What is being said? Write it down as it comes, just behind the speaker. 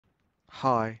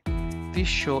Hi, this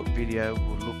short video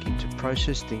will look into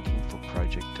process thinking for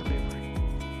project delivery.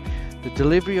 The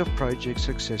delivery of projects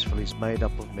successfully is made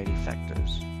up of many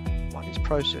factors. One is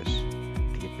process,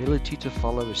 the ability to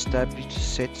follow established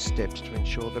set steps to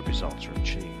ensure that results are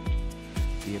achieved.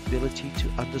 The ability to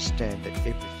understand that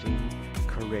everything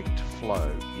correct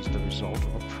flow is the result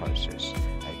of a process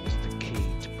and is the key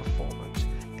to performance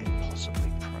and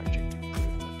possibly project improvement.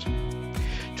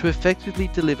 To effectively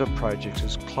deliver projects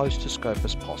as close to scope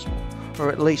as possible, or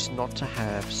at least not to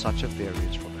have such a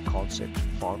variance from the concept to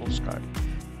final scope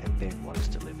and then what is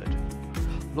delivered.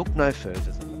 Look no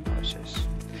further than the process,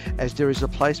 as there is a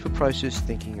place for process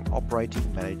thinking in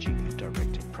operating, managing and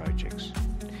directing projects.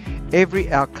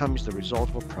 Every outcome is the result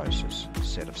of a process, a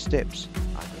set of steps,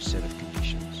 under a set of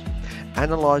conditions.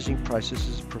 Analysing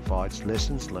processes provides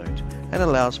lessons learned and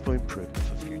allows for improvement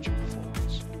for future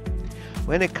performance.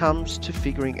 When it comes to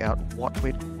figuring out what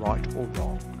went right or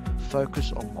wrong,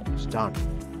 focus on what was done,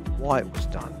 why it was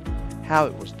done, how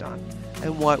it was done,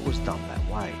 and why it was done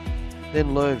that way.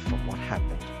 Then learn from what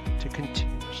happened to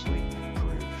continuously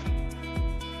improve.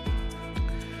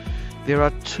 There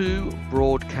are two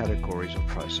broad categories of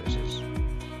processes: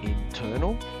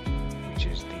 internal, which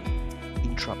is the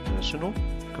intrapersonal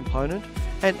component,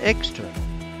 and external,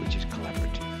 which is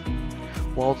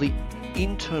collaborative. While the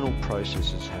internal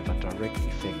processes have a direct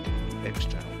effect on the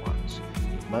external ones,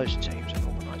 in most teams and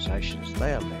organisations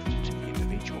they are left to the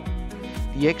individual.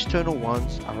 The external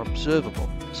ones are observable,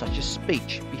 such as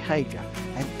speech, behaviour,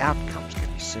 and outcomes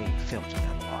can be seen, felt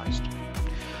and analysed.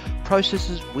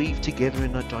 Processes weave together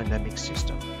in a dynamic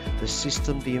system. The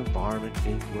system, the environment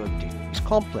being worked in, is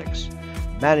complex.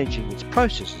 Managing its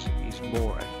processes is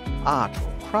more an art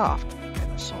or craft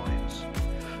than a science.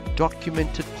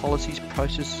 Documented policies,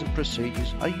 processes and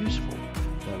procedures are useful,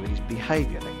 though it is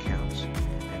behaviour that counts,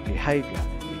 and behaviour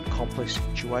in complex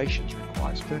situations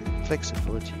requires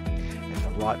flexibility and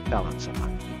the right balance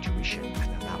among intuition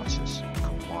and analysis,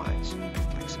 compliance and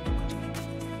flexibility.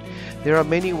 There are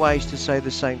many ways to say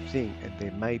the same thing, and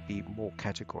there may be more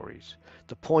categories.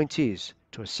 The point is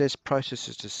to assess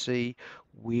processes to see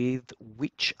with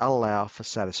which allow for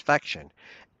satisfaction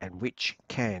and which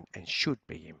can and should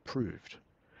be improved.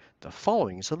 The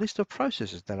following is a list of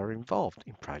processes that are involved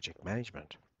in project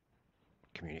management.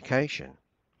 Communication,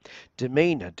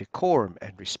 demeanour, decorum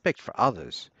and respect for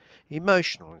others,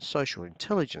 emotional and social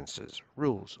intelligences,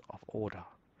 rules of order.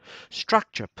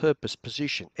 Structure, purpose,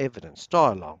 position, evidence,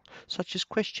 dialogue, such as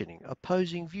questioning,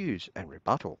 opposing views and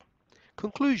rebuttal.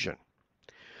 Conclusion.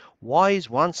 Why is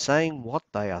one saying what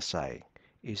they are saying?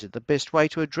 Is it the best way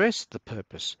to address the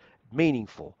purpose?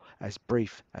 Meaningful, as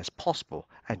brief as possible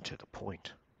and to the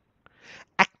point.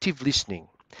 Active listening.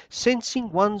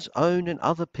 Sensing one's own and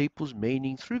other people's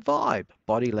meaning through vibe,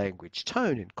 body language,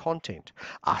 tone and content.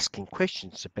 Asking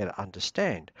questions to better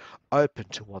understand. Open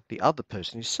to what the other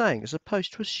person is saying as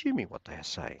opposed to assuming what they are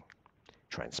saying.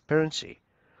 Transparency.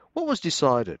 What was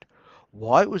decided?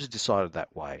 Why was it decided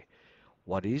that way?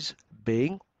 What is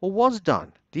being or was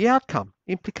done? The outcome,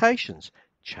 implications,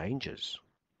 changes.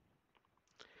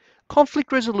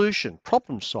 Conflict resolution,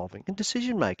 problem solving and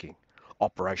decision making.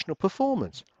 Operational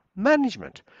performance,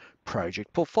 management,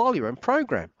 project portfolio and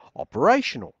program,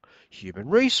 operational, human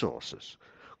resources,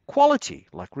 quality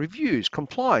like reviews,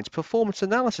 compliance, performance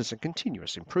analysis and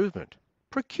continuous improvement,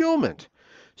 procurement,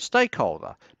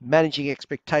 stakeholder, managing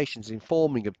expectations,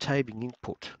 informing, obtaining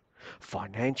input,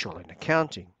 financial and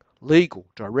accounting, legal,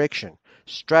 direction,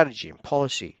 strategy and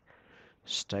policy,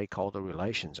 stakeholder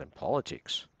relations and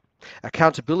politics,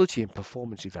 accountability and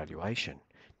performance evaluation,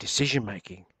 decision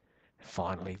making,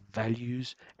 finally,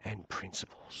 values and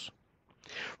principles.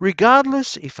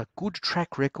 Regardless if a good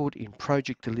track record in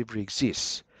project delivery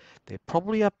exists, there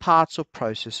probably are parts of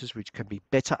processes which can be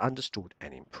better understood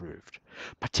and improved,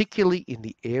 particularly in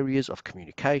the areas of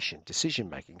communication, decision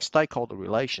making, stakeholder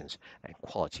relations, and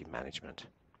quality management.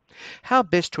 How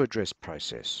best to address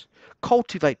process?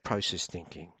 Cultivate process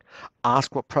thinking.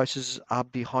 Ask what processes are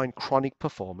behind chronic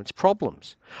performance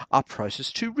problems. Are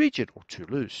processes too rigid or too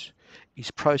loose?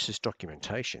 Is process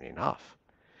documentation enough?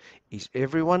 Is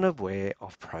everyone aware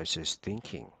of process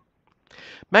thinking?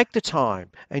 Make the time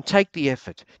and take the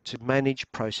effort to manage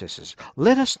processes.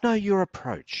 Let us know your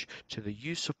approach to the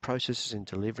use of processes in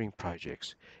delivering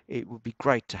projects. It would be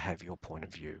great to have your point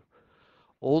of view.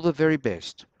 All the very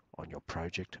best on your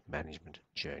project management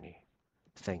journey.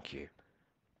 Thank you.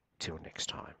 Till next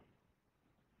time.